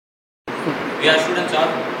We are students of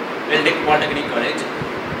Weldec Polytechnic College.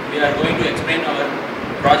 We are going to explain our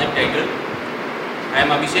project title. I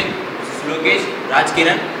am Abhishek, this is Lokesh,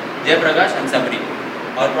 Rajkiran, Jayaprakash and Sabri.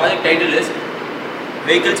 Our project title is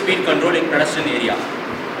Vehicle Speed Control in Pedestrian Area.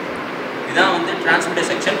 This is transmitter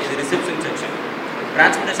section, this is reception section.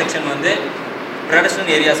 Transmitter section is pedestrian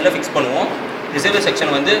areas fix பண்ணுவோம். Receiver section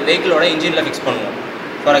வந்து vehicle ஓட engine fix பண்ணுவோம்.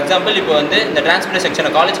 For example, இப்போ வந்து இந்த transmitter section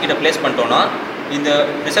college கிட்ட place பண்ணிட்டோம்னா இந்த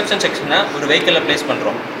reception section ஒரு vehicle place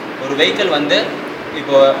பண்றோம். ஒரு vehicle வந்து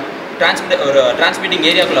இப்போ transmitting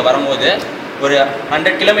area குள்ள வரும்போது ஒரு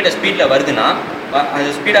 100 km ஸ்பீட்ல வருதுன்னா அது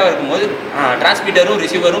ஸ்பீடா இருக்கும்போது டிரான்ஸ்மிட்டரும்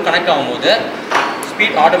ரிசீவரும் கனெக்ட் ஆகும்போது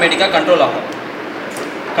ஸ்பீட் ஆட்டோமேட்டிக்கா கண்ட்ரோல் ஆகும்.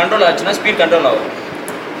 கண்ட்ரோல் ஆச்சுன்னா ஸ்பீட் கண்ட்ரோல் ஆகும்.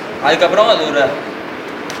 அதுக்கப்புறம் அது ஒரு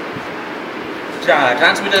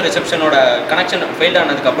டிரான்ஸ்மிட்டர் ரிசெப்ஷனோட கனெக்ஷன் ஃபெயில்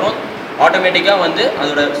ஆனதுக்கப்புறம் ஆட்டோமேட்டிக்காக வந்து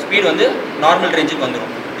அதோட ஸ்பீட் வந்து நார்மல் ரேஞ்சுக்கு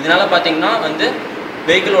வந்துடும். இதனால் பார்த்தீங்கன்னா வந்து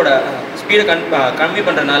வெஹிக்கிளோட ஸ்பீடை கம்மி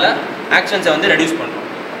பண்ணுறதுனால ஆக்சிடென்ட்ஸை வந்து ரெடியூஸ் பண்ணுறோம்.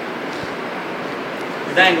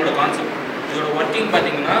 இதுதான் எங்களோட கான்செப்ட். இதோட ஒர்க்கிங்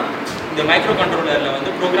பார்த்தீங்கன்னா இந்த மைக்ரோ கண்ட்ரோலரில்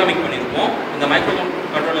வந்து ப்ரோக்ராமிங் பண்ணியிருக்கோம். இந்த மைக்ரோ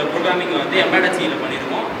கண்ட்ரோலர் ப்ரோக்ராமிங் வந்து எம்பெடட் சியில்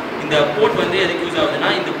பண்ணியிருக்கோம். இந்த போர்ட் வந்து எதுக்கு யூஸ் ஆகுதுன்னா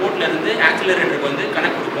இந்த போர்ட்லேருந்து ஆக்சிலரேட்டருக்கு வந்து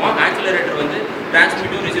கனெக்ட் கொடுப்போம். ஆக்சிலரேட்டர் வந்து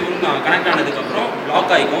டிரான்ஸ்மிட்டும் ரிசீவரும் கனெக்ட் ஆனதுக்கப்புறம்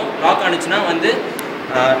லாக் ஆகிக்கும். லாக் ஆனிச்சுன்னா வந்து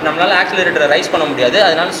நம்மளால் ஆக்சிலரேட்டரை ரைஸ் பண்ண முடியாது.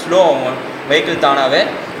 அதனால ஸ்லோ ஆகும் வெஹிக்கிள் தானாகவே.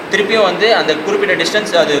 திருப்பியும் வந்து அந்த குறிப்பிட்ட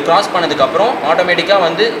டிஸ்டன்ஸ் அது கிராஸ் பண்ணதுக்கப்புறம் ஆட்டோமேட்டிக்காக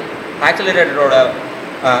வந்து ஆக்சிலரேட்டரோட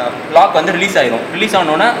லாக் வந்து ரிலீஸ் ஆகிடும். ரிலீஸ்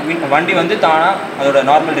ஆனோன்னா வண்டி வந்து தானாக அதோட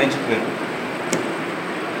நார்மல் ரேஞ்சுக்கு போயிடும்.